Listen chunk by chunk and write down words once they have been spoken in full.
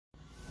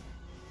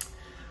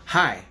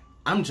Hi,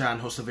 I'm John,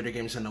 host of Video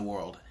Games in the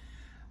World.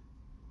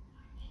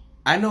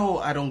 I know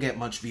I don't get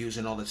much views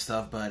and all that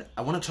stuff, but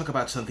I want to talk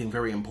about something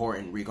very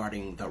important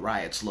regarding the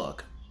riots.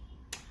 Look,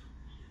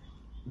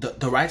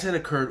 the riots that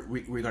occurred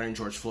regarding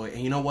George Floyd,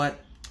 and you know what?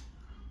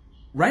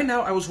 Right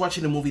now, I was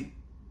watching the movie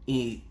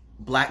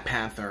Black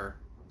Panther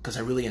because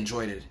I really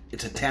enjoyed it.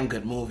 It's a damn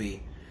good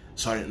movie.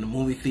 Saw it in the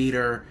movie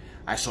theater.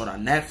 I saw it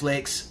on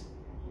Netflix.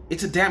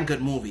 It's a damn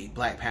good movie,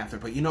 Black Panther.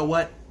 But you know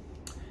what?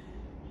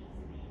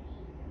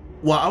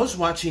 While I was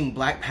watching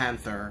Black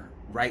Panther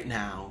right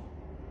now,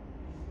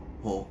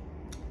 well,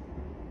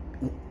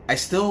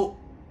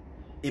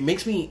 it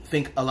makes me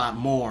think a lot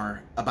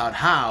more about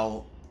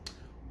how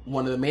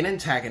one of the main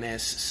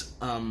antagonists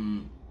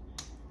in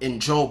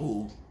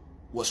Jobu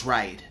was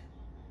right.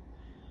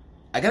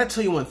 I gotta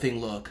tell you one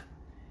thing, look.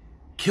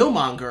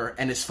 Killmonger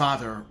and his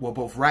father were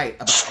both right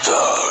about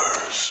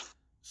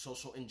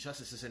social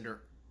injustices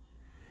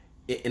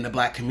in the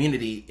black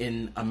community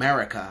in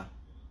America.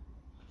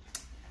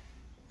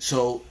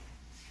 So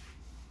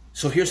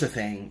here's the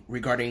thing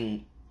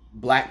regarding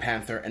Black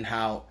Panther and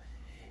how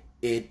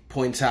it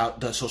points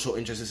out the social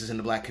injustices in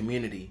the black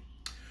community.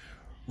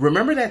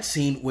 Remember that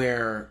scene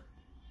where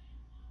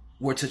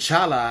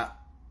T'Challa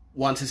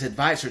wants his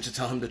advisor to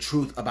tell him the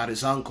truth about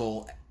his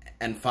uncle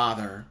and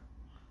father?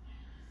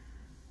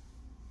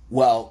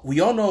 Well, we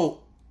all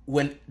know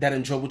that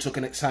Njobu took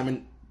an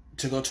assignment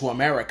to go to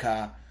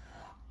America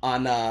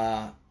on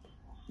a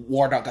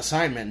war dog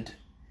assignment.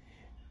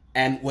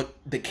 And what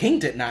the king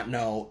did not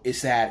know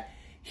is that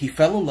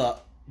Njobu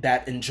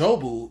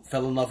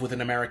fell in love with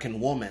an American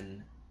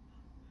woman.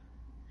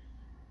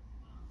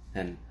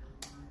 And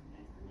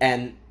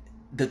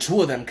the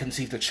two of them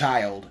conceived a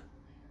child,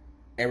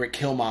 Eric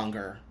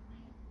Killmonger,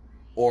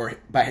 or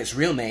by his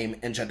real name,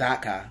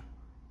 Njadaka.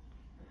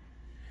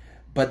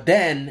 But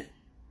then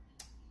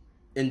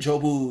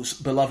Njobu's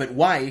beloved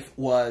wife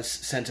was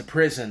sent to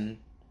prison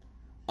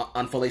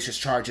on fallacious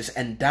charges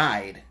and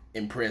died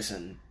in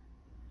prison.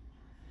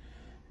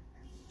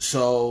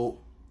 So,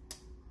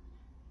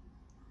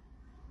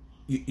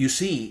 you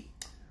see,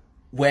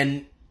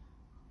 when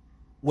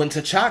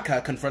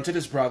T'Chaka confronted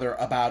his brother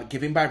about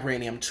giving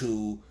vibranium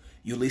to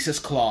Ulysses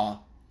Claw,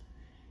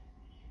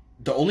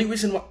 the only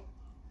reason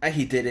why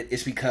he did it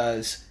is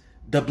because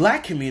the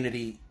black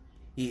community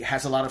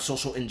has a lot of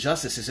social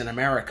injustices in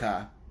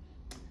America.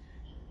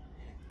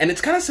 And it's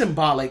kind of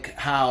symbolic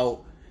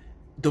how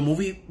the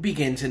movie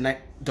begins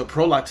the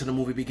prologue to the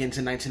movie begins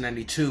in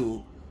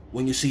 1992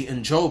 when you see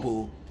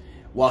Njobu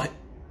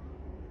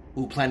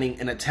planning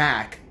an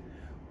attack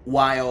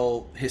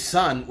while his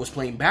son was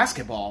playing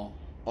basketball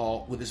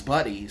with his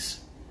buddies.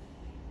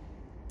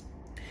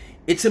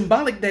 It's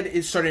symbolic that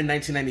it started in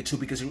 1992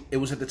 because it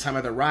was at the time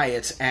of the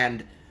riots,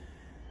 and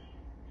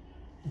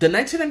the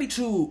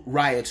 1992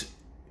 riots,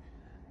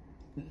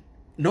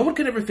 no one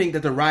could ever think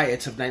that the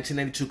riots of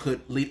 1992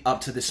 could lead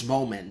up to this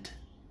moment.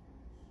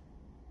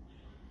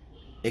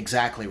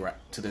 Exactly right,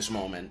 to this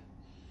moment.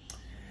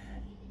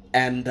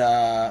 And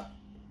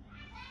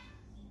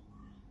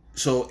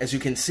so, as you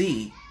can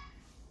see,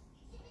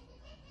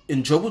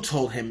 Njobu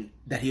told him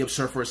that he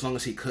observed for as long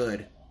as he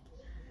could.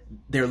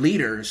 Their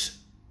leaders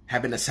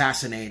have been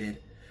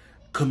assassinated.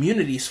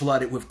 Communities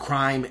flooded with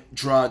crime,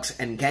 drugs,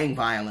 and gang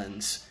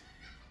violence.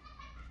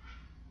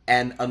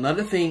 And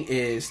another thing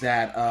is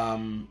that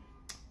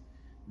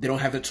they don't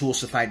have the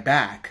tools to fight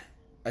back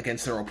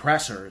against their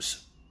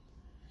oppressors.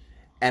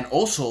 And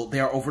also, they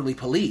are overly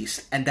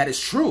policed. And that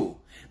is true.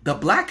 The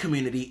black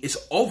community is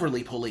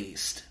overly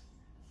policed.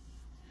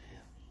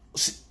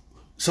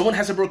 Someone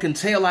has a broken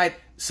taillight,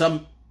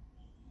 some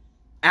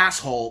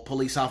asshole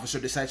police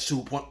officer decides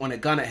to point a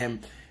gun at him,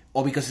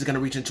 or because he's going to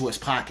reach into his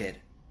pocket.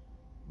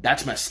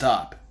 That's messed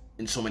up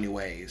in so many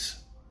ways.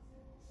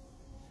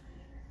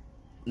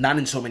 Not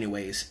in so many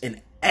ways.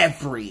 In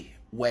every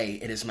way,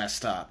 it is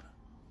messed up.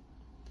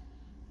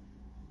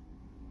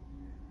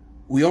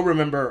 We all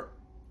remember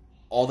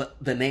all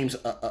the names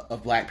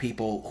of black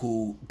people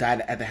who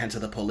died at the hands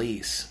of the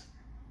police.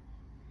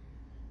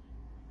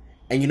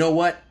 And you know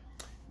what?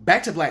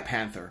 Back to Black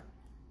Panther.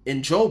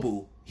 In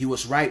Jobu, he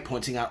was right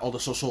pointing out all the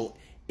social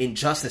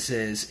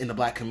injustices in the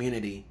black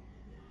community.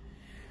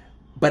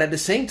 But at the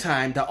same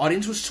time, the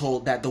audience was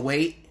told that the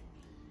way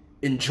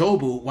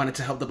Njobu wanted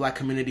to help the black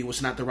community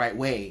was not the right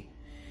way.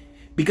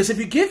 Because if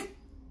you give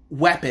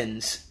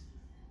weapons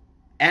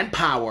and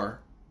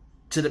power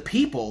to the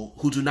people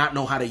who do not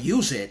know how to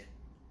use it,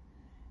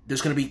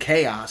 there's going to be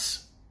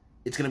chaos.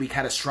 It's going to be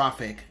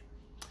catastrophic.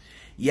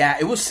 Yeah,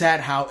 it was sad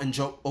how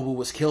Njobu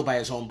was killed by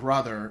his own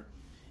brother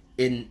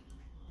in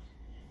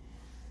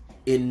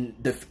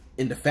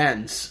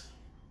defense,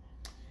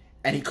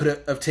 and he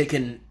could have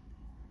taken.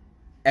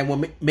 And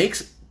what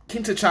makes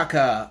King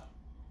T'Chaka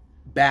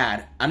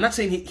bad, I'm not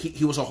saying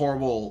he was a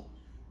horrible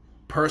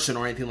person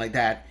or anything like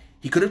that.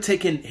 He could have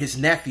taken his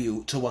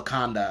nephew to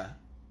Wakanda,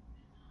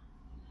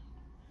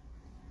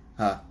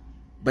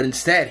 but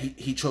instead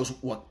he chose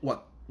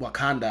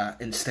Wakanda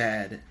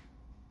instead.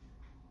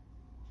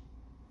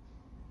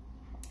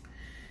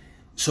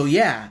 So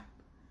yeah,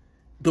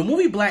 the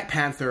movie Black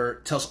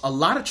Panther tells a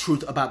lot of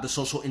truth about the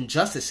social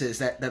injustices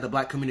that the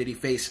black community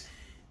face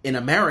in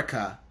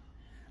America.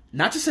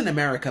 Not just in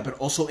America, but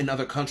also in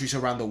other countries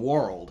around the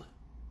world.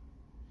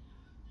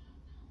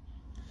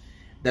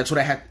 That's what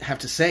I have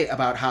to say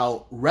about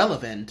how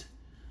relevant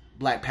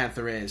Black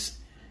Panther is.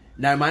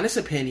 Now, in my honest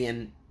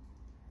opinion,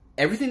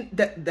 everything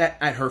that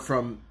I heard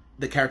from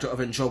the character of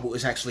Njobu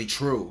is actually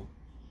true.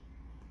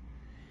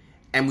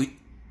 And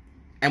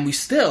we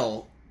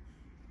still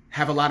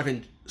have a lot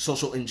of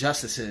social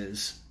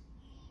injustices,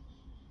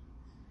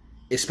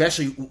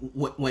 especially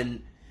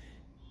when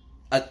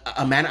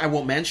a man I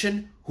won't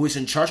mention, who is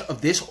in charge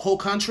of this whole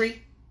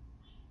country,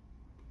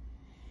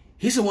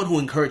 he's the one who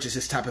encourages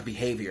this type of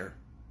behavior.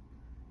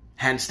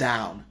 Hands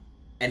down.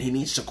 And he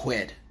needs to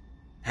quit.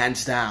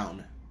 Hands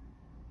down.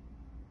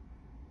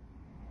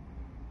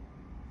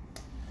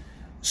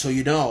 So,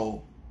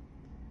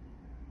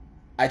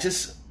 I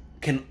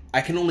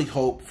can only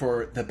hope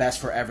for the best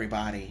for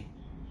everybody.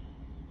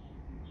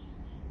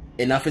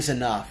 Enough is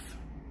enough.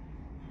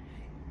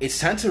 It's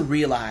time to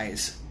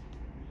realize,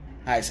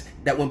 guys,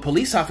 that when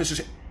police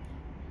officers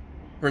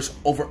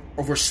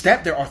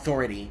overstep their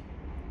authority,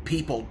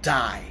 people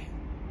die.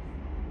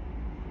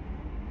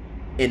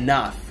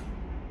 Enough.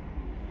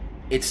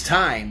 It's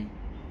time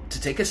to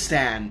take a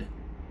stand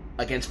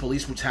against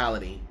police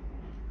brutality.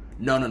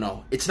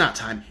 No. It's not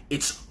time.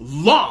 It's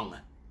long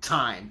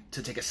time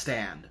to take a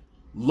stand.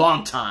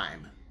 Long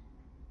time.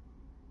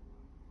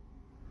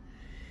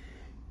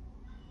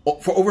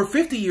 For over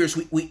 50 years,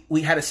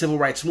 we had a civil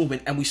rights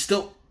movement, and we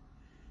still,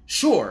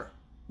 sure,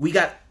 we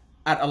got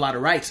a lot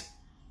of rights,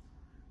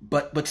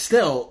 but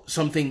still,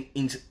 some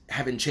things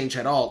haven't changed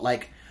at all,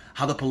 like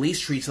how the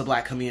police treats the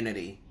black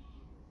community.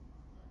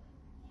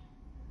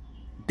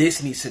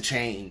 This needs to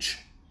change.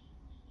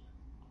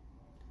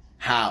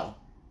 How?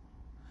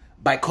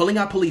 By calling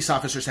out police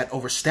officers that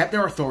overstep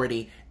their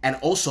authority, and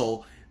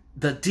also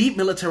the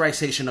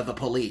demilitarization of the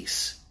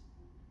police.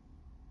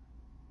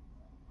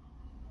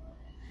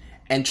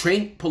 And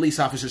train police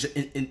officers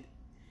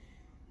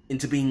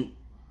into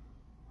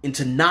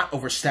not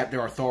overstep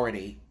their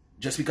authority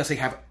just because they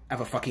have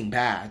a fucking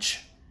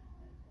badge.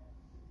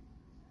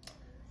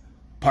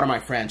 Pardon my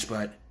French,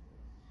 but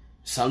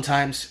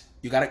sometimes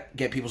you gotta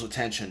get people's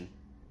attention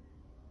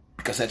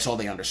because that's all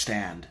they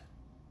understand.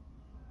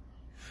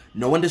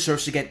 No one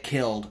deserves to get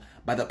killed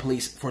by the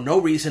police for no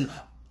reason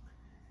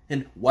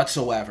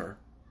whatsoever.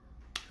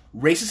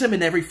 Racism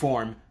in every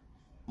form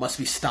must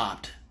be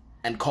stopped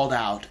and called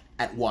out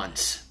at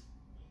once.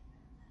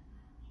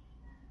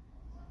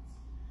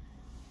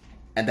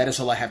 And that is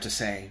all I have to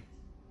say.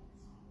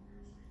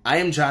 I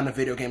am John of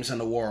Video Games and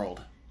the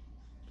World.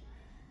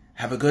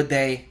 Have a good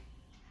day.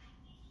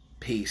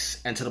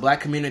 Peace. And to the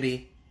black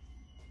community,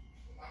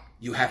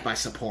 you have my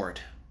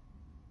support.